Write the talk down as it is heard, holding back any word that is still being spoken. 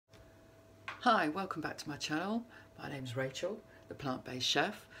Hi, welcome back to my channel. My name's Rachel, the plant-based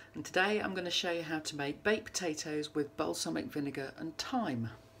chef, and today I'm going to show you how to make baked potatoes with balsamic vinegar and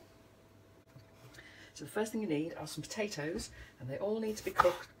thyme. So the first thing you need are some potatoes, and they all need to be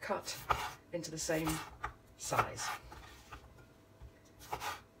cut into the same size.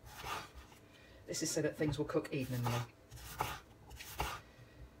 This is so that things will cook evenly.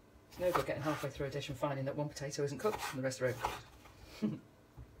 It's no good getting halfway through a dish and finding that one potato isn't cooked and the rest are overcooked.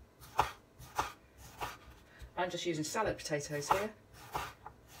 I'm just using salad potatoes here.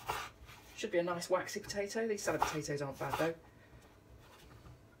 Should be a nice waxy potato. These salad potatoes aren't bad though.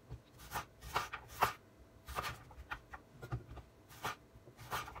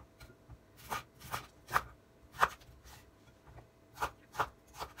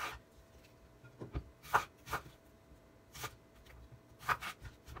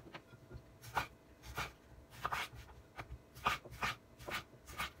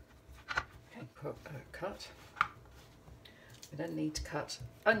 Cut. We then need to cut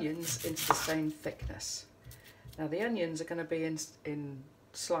onions into the same thickness. Now the onions are going to be in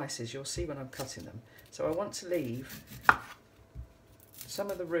slices, you'll see when I'm cutting them. So I want to leave some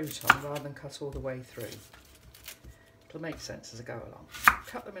of the root on rather than cut all the way through. It'll make sense as I go along.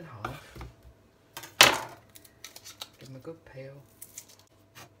 Cut them in half. Give them a good peel.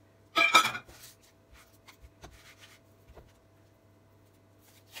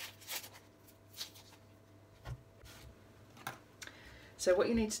 So what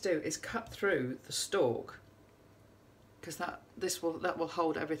you need to do is cut through the stalk, because that will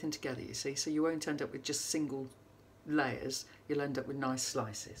hold everything together, you see, so you won't end up with just single layers, you'll end up with nice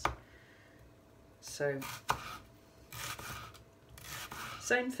slices. So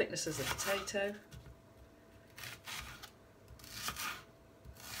same thickness as the potato.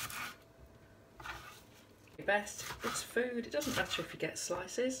 Best, it's food, it doesn't matter if you get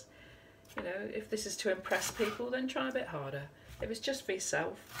slices. You know, if this is to impress people, then try a bit harder. If it's just for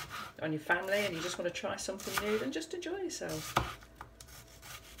yourself, and your family, and you just want to try something new, then just enjoy yourself.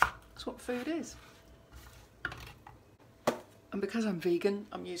 That's what food is. And because I'm vegan,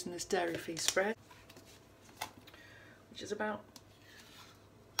 I'm using this dairy-free spread, which is about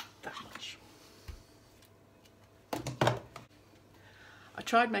that much. I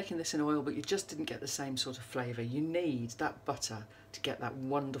tried making this in oil, but you just didn't get the same sort of flavour. You need that butter to get that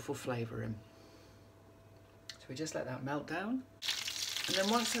wonderful flavour in. So we just let that melt down, and then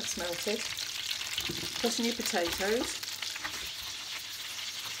once that's melted, put in your potatoes.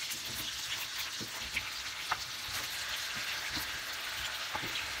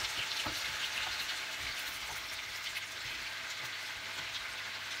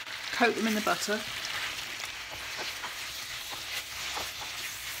 Coat them in the butter.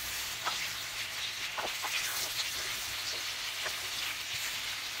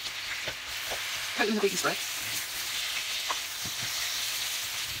 Coat them in the vegan spread.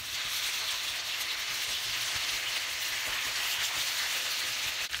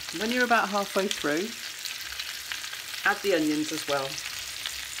 When you're about halfway through, add the onions as well.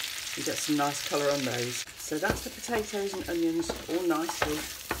 You get some nice colour on those. So that's the potatoes and onions all nicely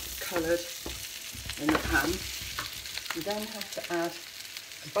coloured in the pan. You then have to add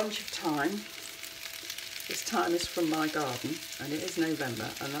a bunch of thyme. This thyme is from my garden, and it is November,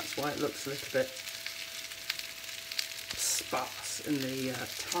 and that's why it looks a little bit sparse in the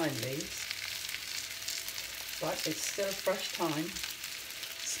thyme leaves. But it's still fresh thyme.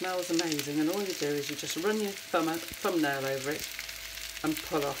 Smells amazing, and all you do is you just run your thumbnail over it and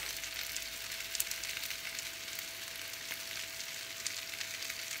pull off.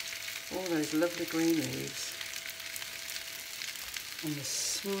 All those lovely green leaves. And the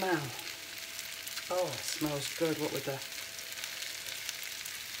smell. Oh, it smells good. What with the...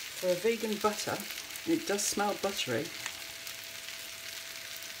 For a vegan butter, it does smell buttery.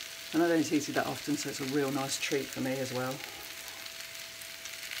 And I don't eat it that often, so it's a real nice treat for me as well.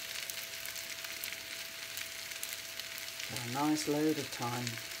 A nice load of thyme.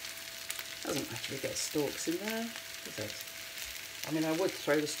 Doesn't actually get stalks in there, does it? I mean, I would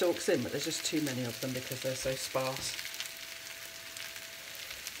throw the stalks in, but there's just too many of them because they're so sparse.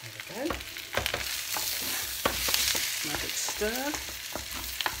 There we go. Magic stir.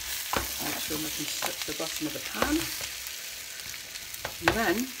 Make sure nothing touches the bottom of the pan. And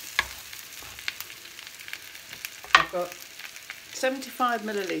then I've got 75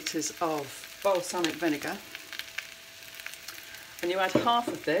 millilitres of balsamic vinegar. And you add half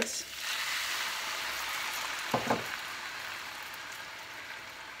of this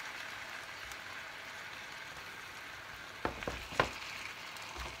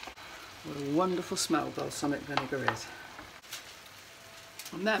What a wonderful smell balsamic vinegar is.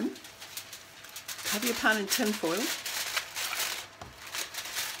 And then Cover your pan in tin foil.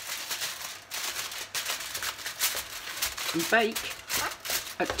 And bake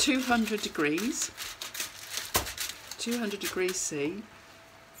at 200 degrees C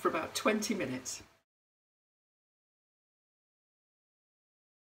for about 20 minutes.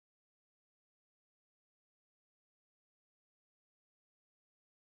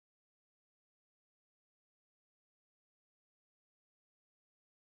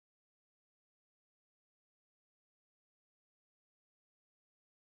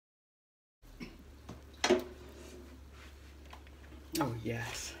 Oh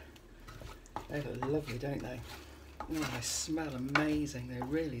yes, they look lovely, don't they? Oh, they smell amazing, they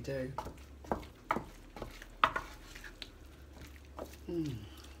really do.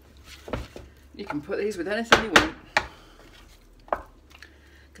 You can put these with anything you want,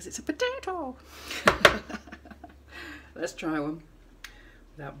 because it's a potato. Let's try one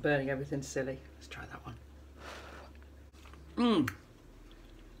without burning everything silly. Let's try that one.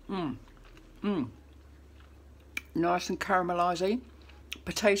 Nice and caramelisy,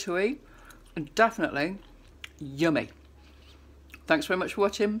 potatoey, and definitely yummy. Thanks very much for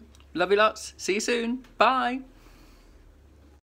watching. Love you lots. See you soon. Bye.